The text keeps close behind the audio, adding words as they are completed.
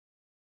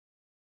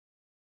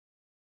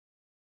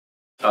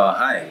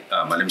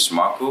My name is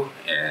Marco,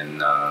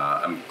 and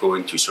I'm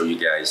going to show you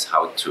guys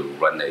how to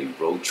run a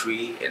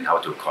Rotary and how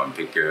to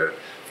configure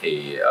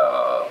a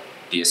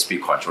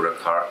DSP controller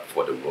card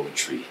for the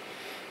Rotary.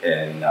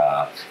 And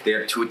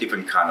there are two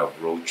different kind of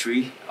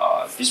Rotary.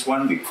 This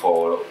one we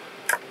call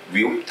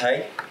wheel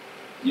type.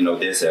 You know,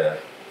 there's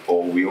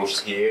four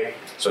wheels here,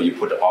 so you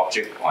put the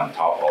object on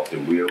top of the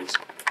wheels.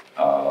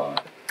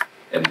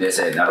 And there's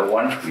another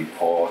one we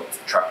call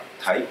truck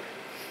type.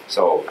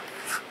 So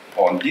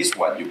on this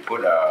one, you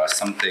put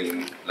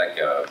something like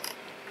a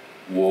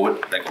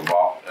wood, like a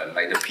rock, a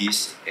lighter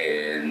piece,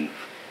 and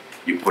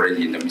you put it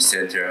in the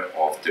center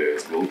of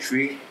the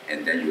Rotary,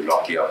 and then you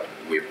lock it up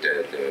with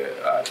the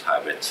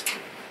pivot,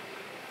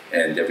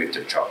 and then with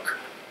the truck.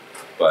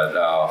 But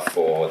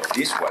for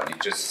this one, you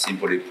just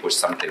simply put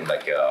something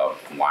like a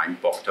wine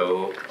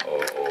bottle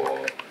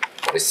or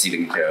a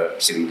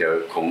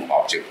cylinder cone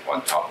object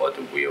on top of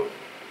the wheel.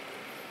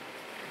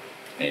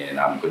 And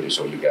I'm going to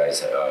show you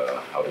guys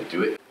how to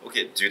do it.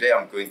 Okay, today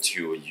I'm going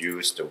to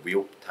use the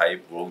wheel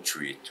type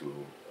Rotary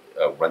to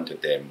run the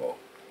demo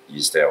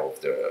instead of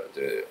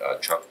the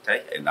truck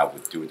type, and I will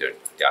do the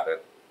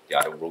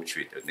other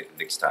Rotary the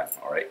next time.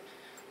 All right.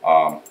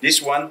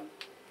 This one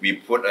we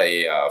put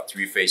a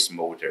three-phase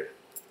motor.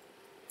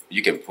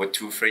 You can put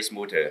two-phase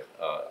motor,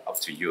 up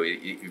to you.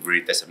 It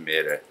really doesn't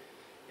matter.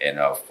 And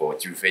for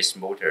three-phase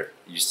motor,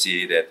 you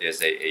see that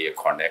there's a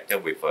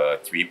connector with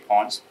 3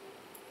 ponds.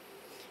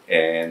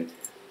 And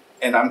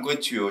I'm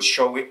going to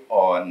show it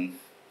on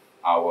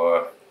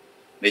our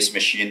lace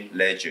machine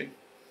Legend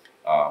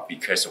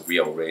because we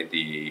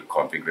already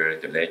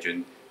configured the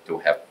Legend to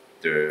have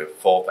the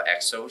 4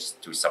 axles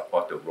to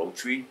support the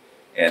Rotary.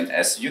 And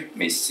as you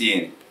may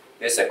see,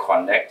 there's a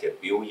connector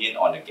built-in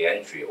on the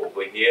gantry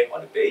over here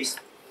on the base.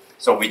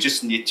 So we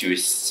just need to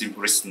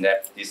simply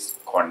snap this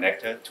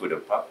connector to the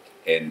plug,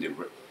 and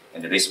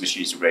the lace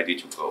machine is ready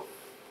to go.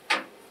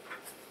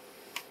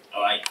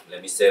 All right,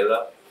 let me set it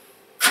up.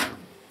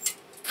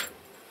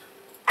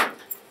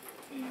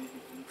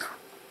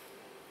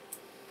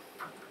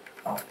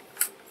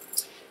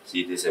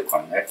 See, there's a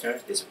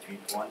connector, there's a 3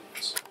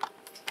 points.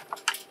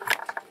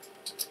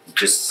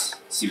 Just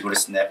simply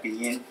snap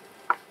it in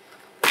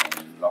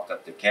and lock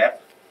up the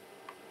cap.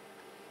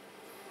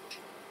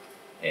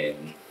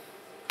 And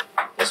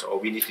that's all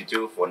we need to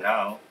do for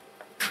now.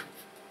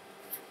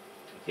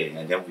 Okay,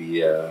 and then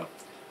we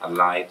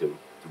align the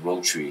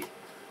Rotary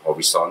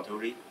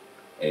horizontally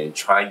and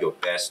try your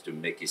best to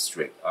make it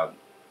straight.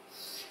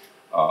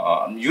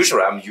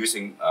 Usually I'm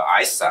using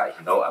eyesight.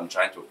 You know, I'm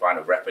trying to find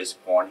a reference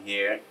point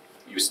here.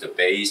 Use the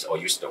base or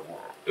use the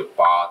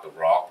bar, the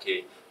rock,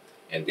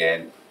 and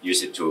then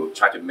use it to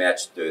try to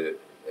match a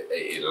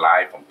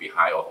line from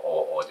behind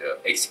or the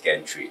X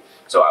gantry.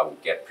 So I will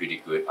get pretty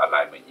good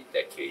alignment in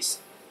that case.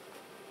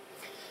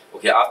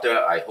 Okay, after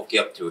I hook it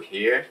up to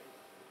here,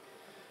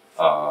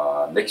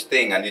 next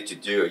thing I need to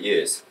do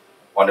is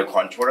on the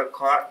controller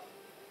card.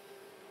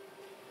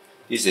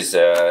 This is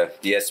a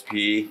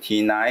DSP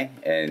T9,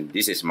 and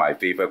this is my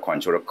favorite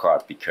controller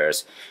card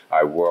because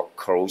I work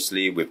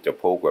closely with the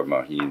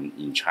programmer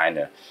in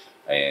China,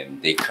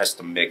 and they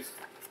custom make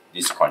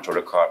this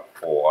controller card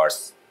for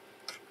us.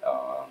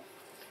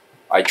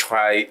 I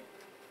tried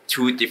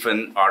 2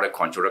 different other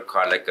controller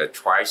cards like a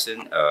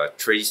Trison,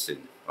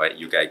 right?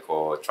 You guys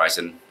call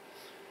Trison.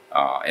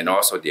 And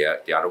also the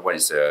other one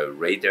is a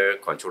Raider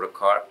controller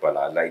card, but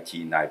I like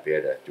T9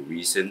 better. The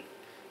reason,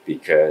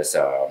 because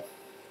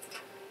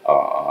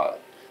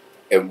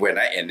and when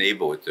I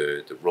enable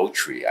the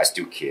Rotary, I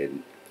still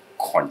can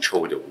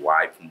control the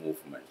wipe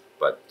movement.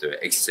 But the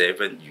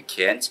X7, you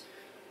can't.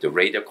 The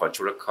Raider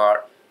controller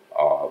card,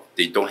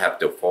 they don't have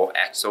the 4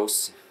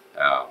 axles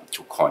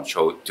to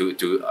control,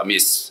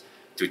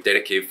 to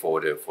dedicate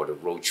for the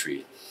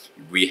Rotary.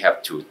 We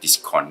have to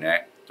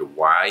disconnect the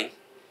Y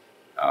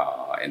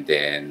and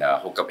then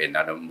hook up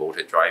another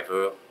motor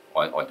driver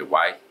on the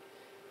Y.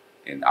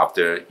 And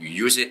after you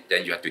use it,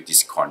 then you have to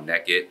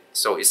disconnect it.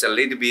 So it's a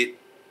little bit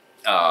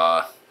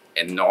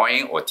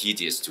annoying or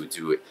tedious to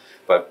do it.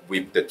 But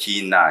with the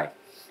T9,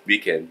 we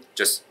can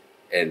just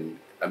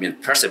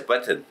press a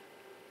button,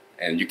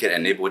 and you can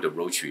enable the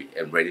Rotary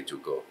and ready to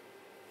go.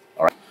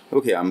 All right.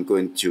 Okay, I'm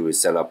going to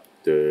set up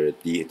the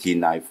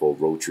T9 for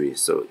Rotary.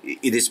 So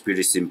it is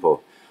pretty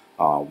simple.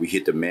 We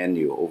hit the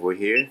menu over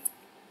here,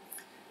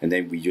 and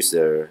then we use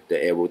the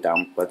arrow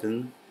down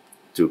button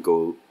to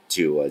go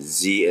to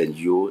Z and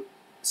U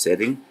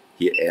setting.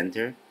 Hit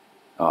enter.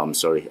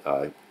 Sorry,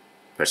 I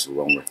pressed the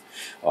wrong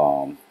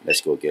one.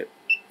 Let's go again.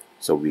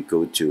 So we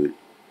go to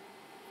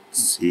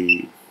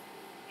Z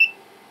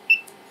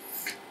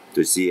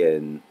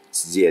and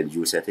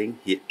U setting.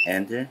 Hit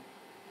enter,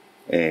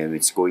 and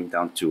it's going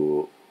down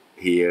to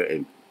here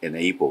and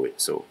enable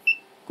it. So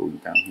going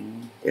down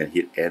here and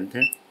hit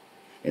enter,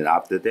 and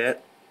after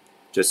that,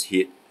 just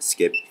hit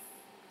skip,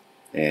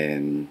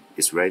 and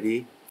it's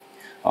ready.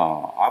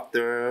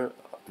 After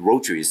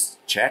Rotary is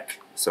checked,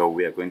 so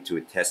we are going to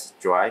test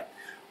drive.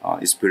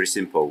 It's pretty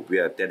simple. We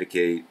are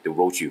dedicate the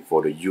Rotary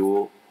for the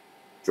U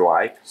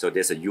drive. So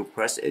there's a U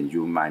plus and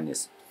U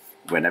minus.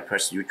 When I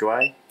press U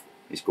drive,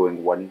 it's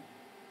going one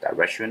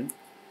direction.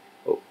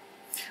 Oh.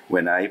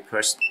 When I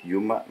press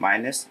U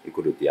minus, it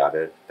go to the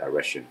other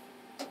direction.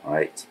 All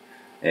right.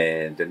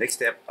 And the next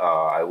step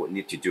I would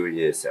need to do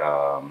is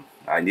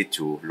I need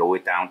to lower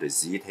down the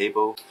Z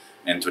table.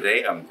 And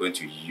today I'm going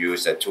to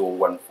use a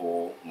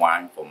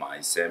 2014 for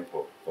my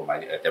sample, for my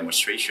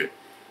demonstration.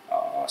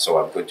 So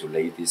I'm going to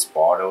lay this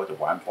bottle, the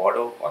wine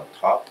bottle, on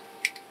top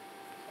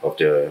of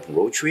the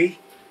Rotary.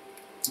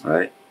 All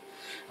right.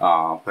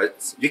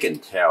 But you can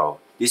tell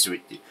this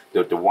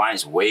the wine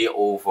is way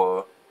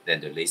over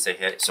than the laser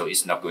head, so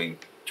it's not going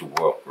to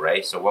work,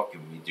 right? So what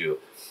can we do?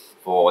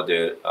 For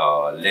the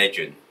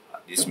Legend,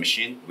 this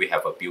machine, we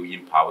have a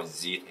built-in power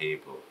Z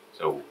table.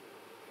 So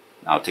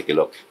now take a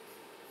look.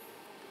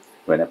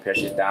 When I press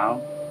it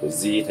down, the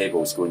Z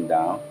table is going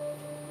down.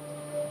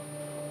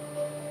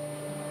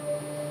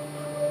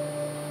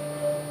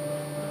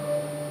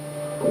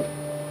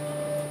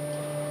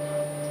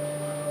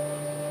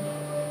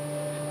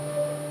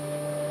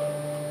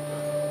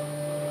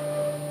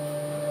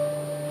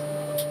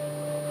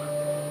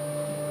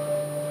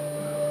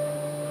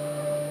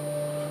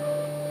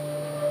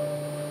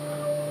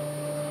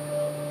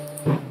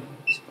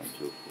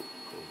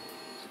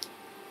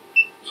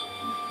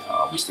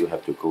 We still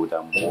have to go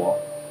down more.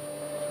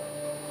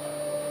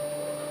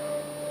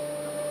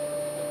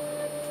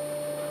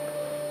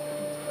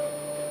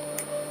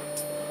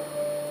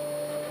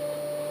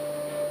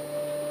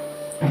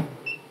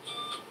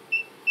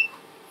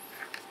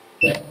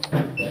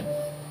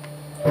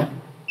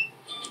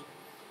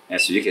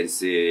 As you can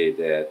see,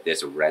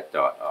 there's a red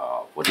dot.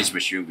 For this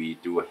machine, we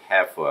do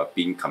have a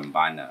beam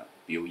combiner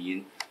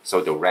built-in.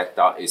 So the red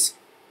dot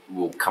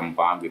will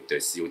combine with the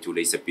CO2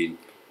 laser beam,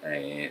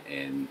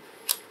 and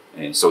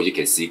so you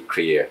can see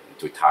clear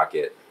to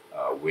target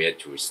where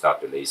to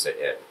start the laser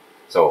at.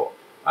 So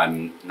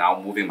I'm now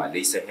moving my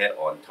laser head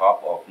on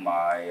top of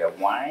my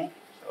wine.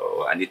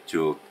 So I need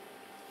to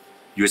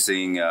use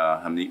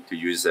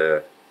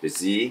the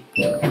Z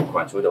to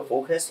control the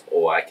focus,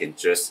 or I can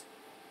just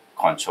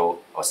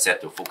control or set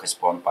the focus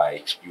point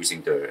by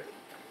using the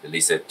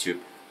laser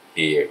tube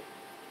here.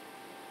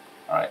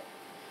 All right.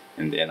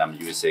 And then I'm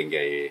using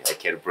a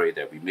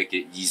calibrator. We make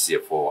it easier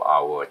for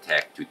our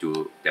tech to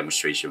do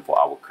demonstration for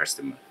our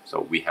customer. So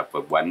we have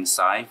one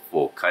side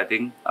for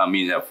cutting,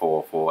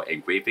 for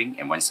engraving,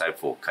 and one side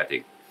for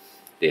cutting.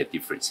 They're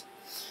different.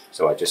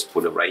 So I just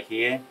put it right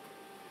here,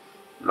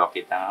 lock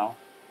it down,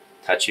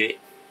 touch it,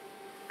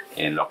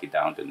 and lock it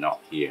down the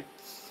knot here.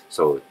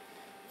 So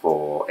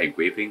for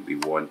engraving, we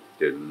want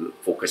the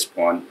focus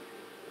point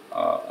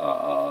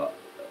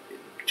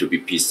to be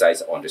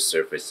precise on the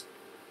surface.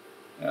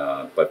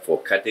 But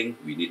for cutting,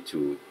 we need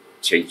to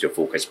change the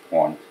focus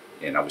point,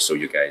 and I will show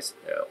you guys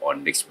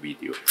on next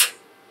video.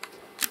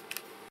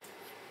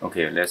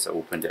 Okay, let's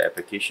open the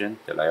application,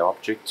 the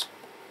LightObject.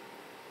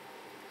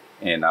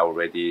 And I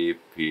already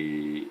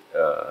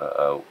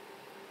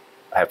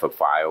have a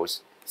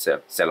files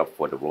set up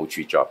for the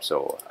Rotary job,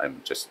 so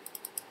I'm just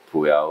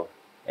pull out,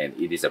 and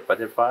it is a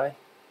butterfly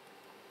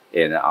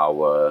and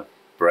our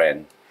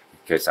brand,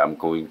 because I'm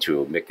going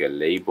to make a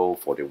label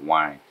for the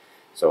wine.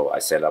 So I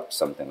set up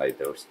something like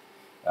those.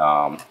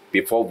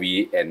 Before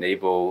we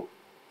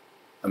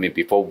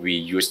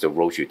use the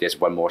Rotary, there's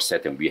one more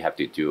setting we have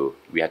to do.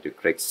 We have to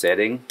click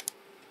setting.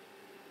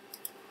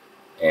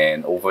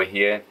 And over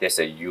here, there's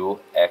a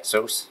U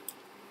axis.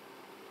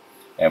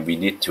 And we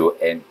need to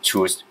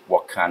choose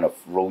what kind of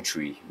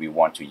Rotary we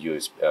want to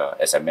use.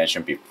 As I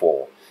mentioned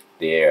before,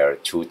 there are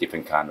two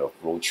different kinds of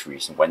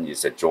Rotaries. One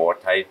is a drawer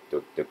type,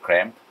 the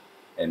clamp,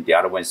 and the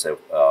other one is a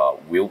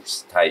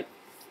wheels type.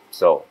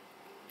 So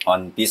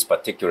on this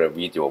particular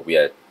video, we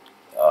are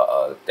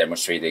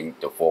demonstrating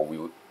the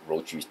 4-wheel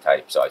Rotary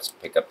type. So I just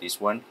pick up this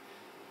one,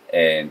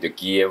 and the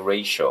gear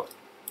ratio.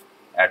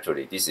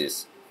 Actually, this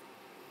is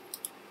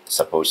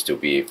supposed to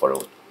be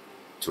to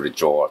the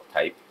drawer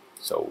type.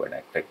 So when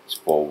I click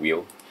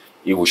 4-wheel,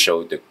 it will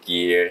show the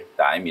gear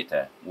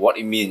diameter. What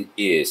it means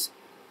is,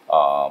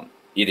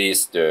 it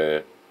is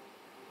the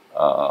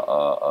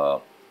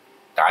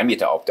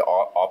diameter of the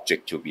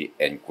object to be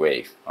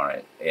engraved. All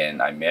right,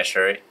 and I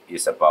measure it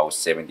is about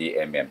 70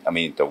 mm. I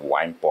mean, the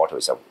wine bottle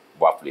is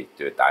roughly,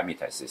 the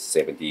diameter is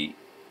 70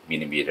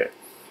 millimeter.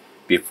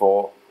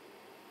 Before,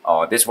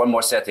 there's one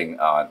more setting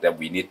that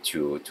we need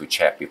to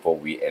check before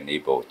we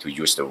enable to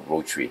use the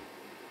Rotary.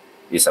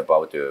 It's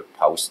about the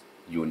pulse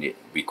unit,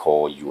 we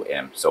call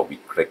So we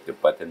click the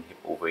button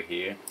over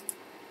here,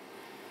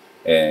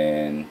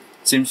 and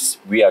since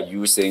we are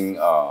using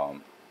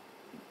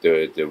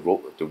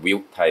the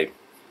wheel type,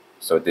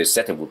 so the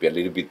setting will be a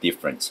little bit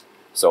different.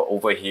 So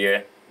over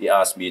here, it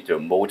asks me to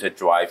motor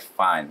drive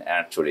fine.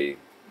 Actually,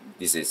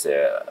 this is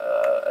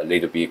a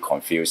little bit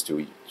confused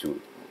to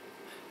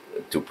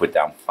put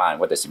down fine.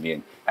 What does it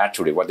mean?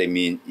 Actually, what they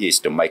mean is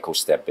the micro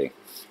stepping.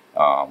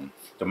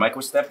 The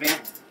micro stepping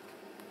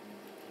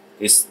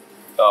is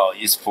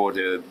for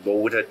the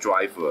motor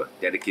driver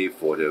dedicated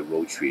for the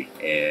Rotary,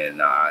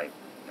 and I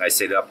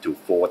set it up to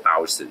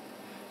 4,000.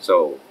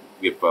 So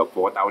with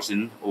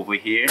 4,000 over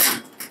here,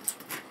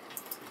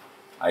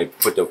 I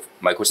put the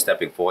micro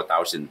stepping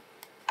 4,000.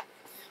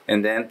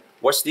 And then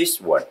what's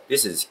this one?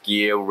 This is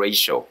gear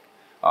ratio.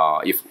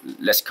 If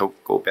let's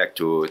go back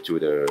to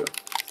the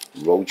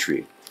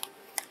Rotary.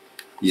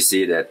 You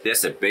see that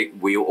there's a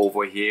big wheel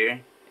over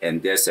here,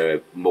 and there's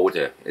a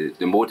motor.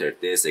 The motor,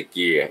 there's a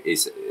gear,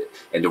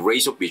 and the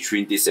ratio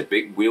between these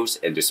big wheels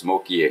and the small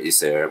gear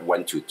is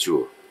 1 to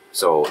 2.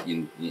 So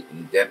in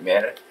that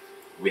manner,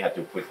 we have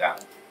to put down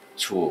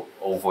 2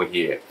 over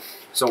here.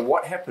 So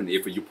what happens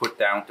if you put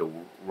down the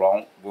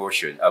wrong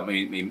version? I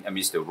mean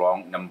the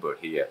wrong number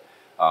here.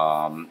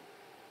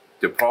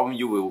 The problem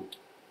you will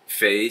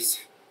face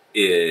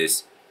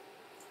is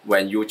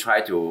when you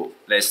try to,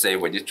 let's say,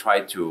 when you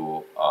try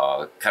to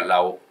cut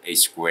out a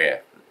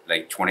square,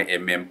 like 20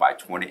 mm by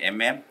 20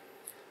 mm,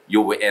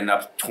 you will end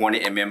up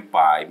 20 mm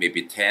by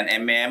maybe 10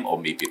 mm or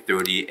maybe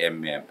 30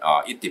 mm.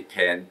 It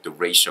depends the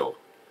ratio.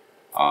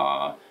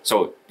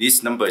 So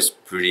this number is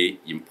pretty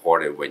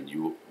important when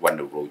you run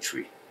the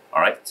Rotary.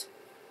 All right.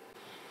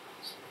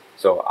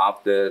 So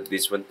after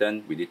this one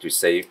done, we need to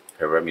save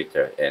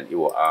parameter, and it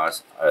will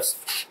ask us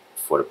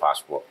for the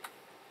password.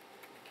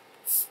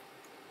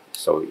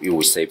 So it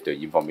will save the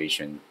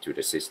information to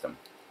the system.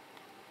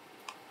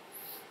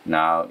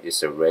 Now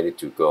it's ready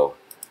to go.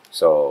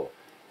 So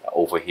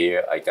over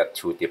here, I got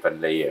 2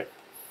 different layers.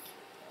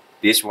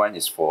 This one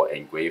is for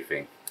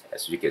engraving.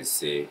 As you can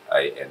see,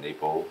 I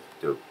enable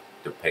the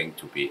paint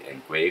to be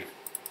engraved.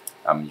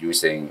 I'm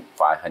using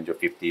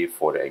 550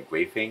 for the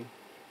engraving.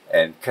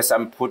 And because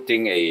I'm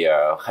putting a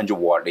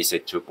 100-watt laser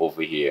tube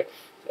over here,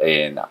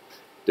 and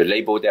the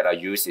label that I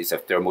use is a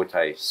thermal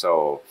type,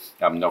 so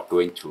I'm not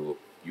going to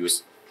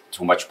use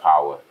too much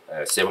power.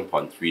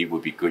 7.3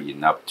 would be good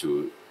enough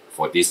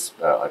for this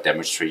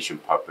demonstration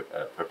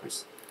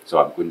purpose. So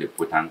I'm going to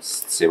put on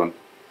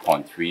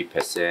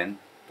 7.3%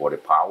 for the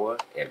power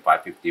and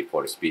 550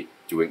 for the speed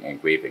during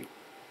engraving.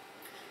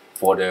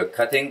 For the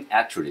cutting,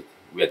 actually,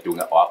 we are doing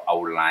an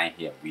outline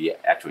here. We are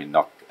actually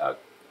not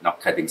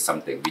cutting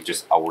something. We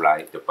just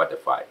outline the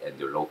butterfly and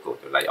the logo,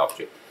 the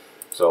LightObject.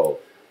 So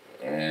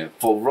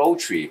for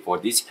Rotary, for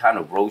this kind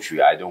of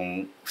Rotary, I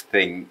don't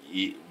think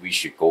we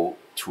should go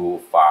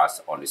too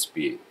fast on the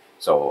speed.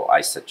 So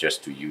I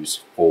suggest to use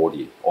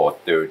 40 or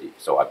 30.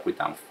 So I put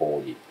down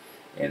 40.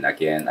 And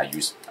again,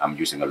 I'm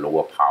using a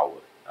lower power.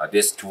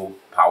 There's 2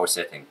 power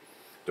settings,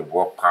 the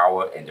work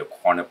power and the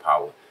corner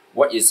power.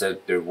 What is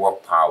the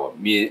work power?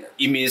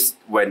 It means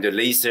when the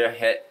laser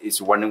head is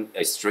running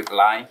a straight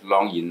line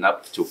long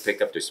enough to pick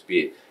up the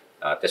speed.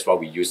 That's why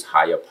we use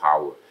higher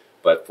power.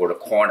 But for the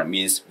corner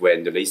means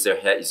when the laser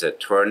head is a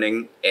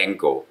turning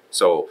angle.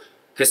 So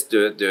because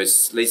the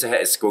laser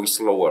head is going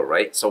slower,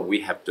 right? So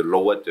we have to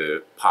lower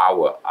the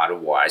power,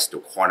 otherwise the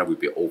corner will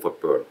be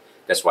overburned.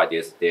 That's why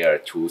there are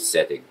 2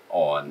 settings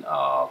on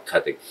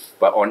cutting.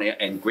 But on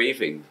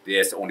engraving,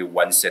 there's only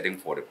 1 setting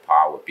for the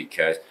power,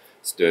 because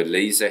the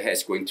laser head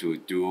is going to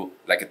do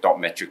like a dot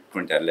matrix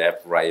printer,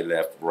 left, right,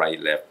 left, right,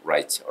 left,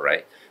 right, all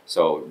right?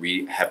 So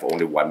we have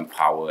only 1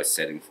 power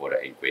setting for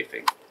the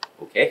engraving,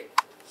 okay?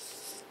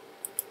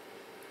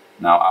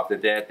 Now after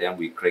that, then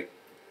we click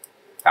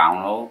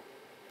download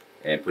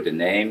and put the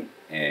name,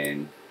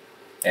 and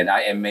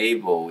I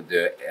enable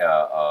the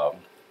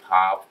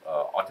path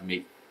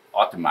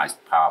optimized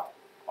path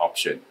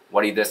option.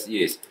 What it does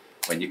is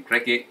when you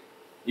click it,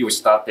 it will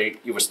start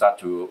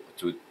to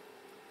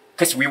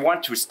because we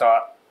want to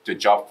start the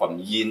job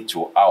from in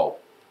to out,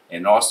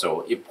 and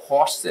also it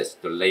pauses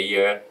the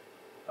layer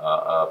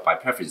by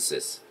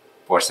preferences.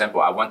 For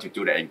example, I want to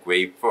do the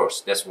engrave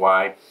first. That's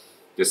why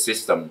the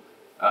system.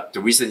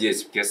 The reason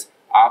is because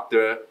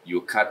after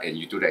you cut and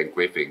you do the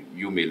engraving,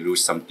 you may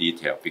lose some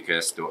detail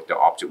because the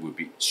object will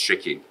be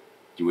shaking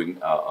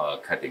during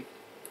cutting.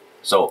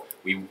 So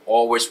we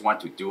always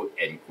want to do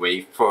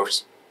engrave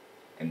first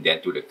and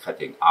then do the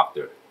cutting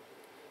after.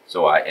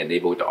 So I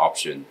enable the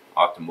option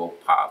optimal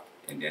path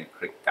and then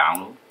click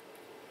download.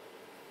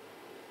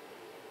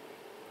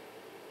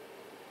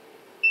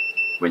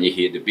 When you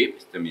hear the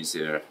beep, that means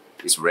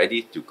it's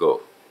ready to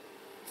go.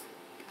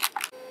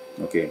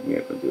 Okay, we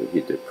are going to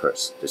hit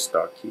the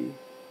start key.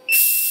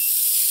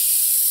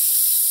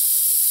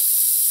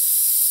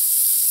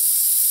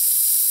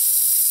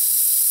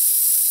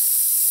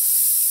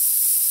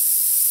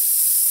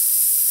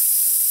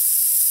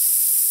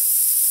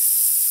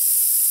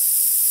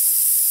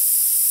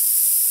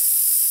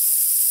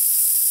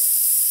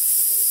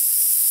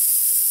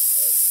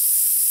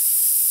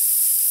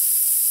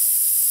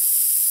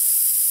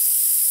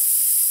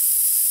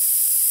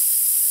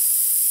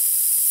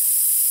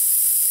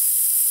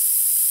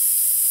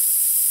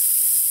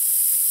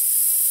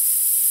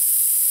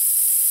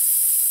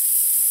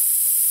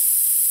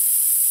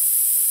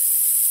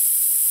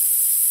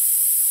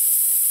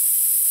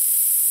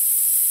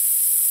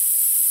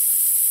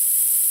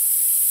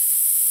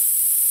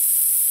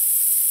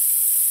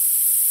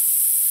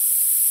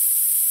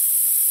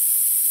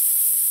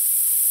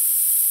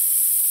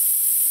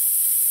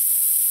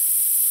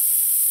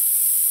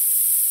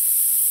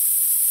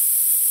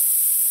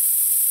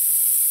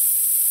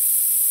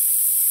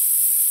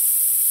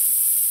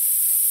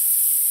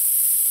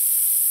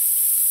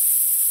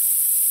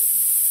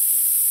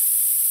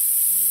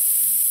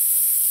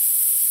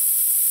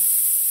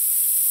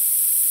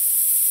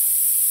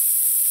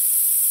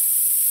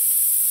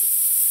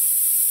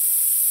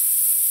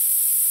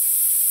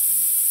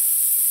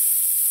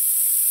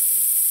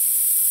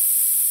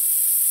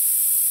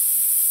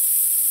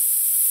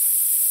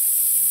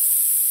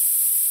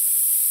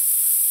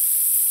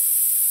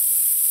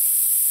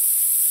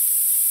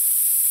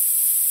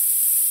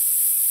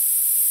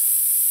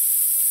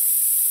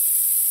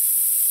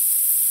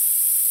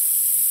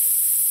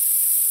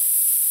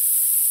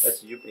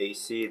 As you may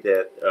see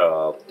that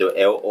the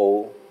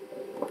LO,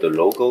 the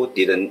logo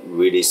didn't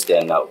really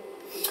stand out.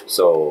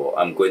 So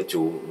I'm going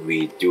to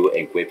redo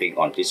engraving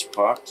on this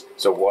part.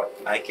 So what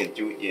I can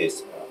do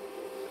is,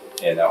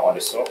 and on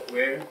the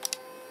software,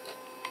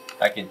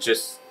 I can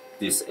just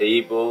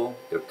disable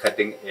the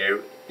cutting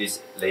area,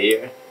 this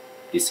layer,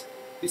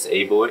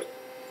 disable it,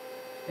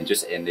 and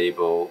just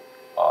enable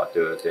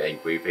the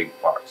engraving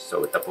part.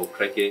 So double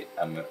click it,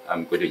 I'm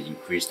going to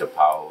increase the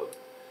power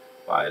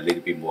by a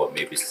little bit more,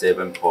 maybe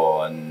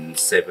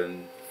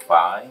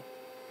 7.75,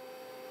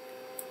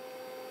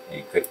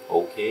 and click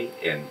OK,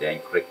 and then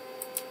click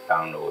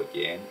download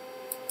again.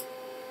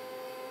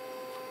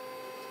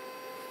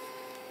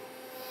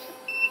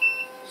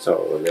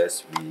 So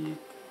let's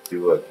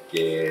redo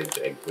again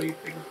the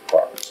engraving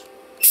part.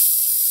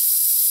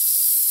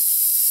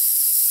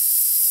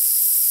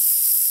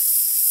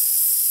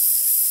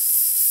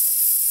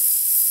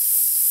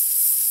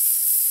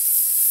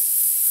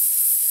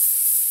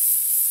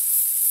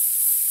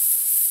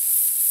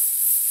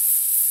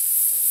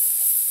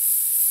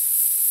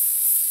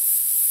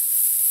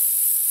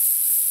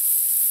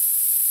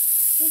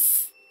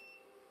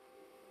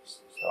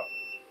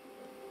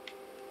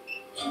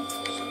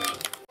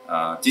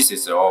 This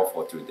is all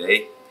for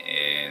today,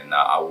 and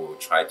I will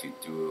try to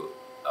do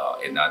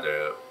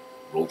another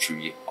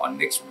rotary on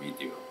next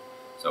video.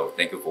 So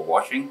thank you for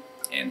watching,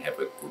 and have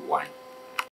a good one.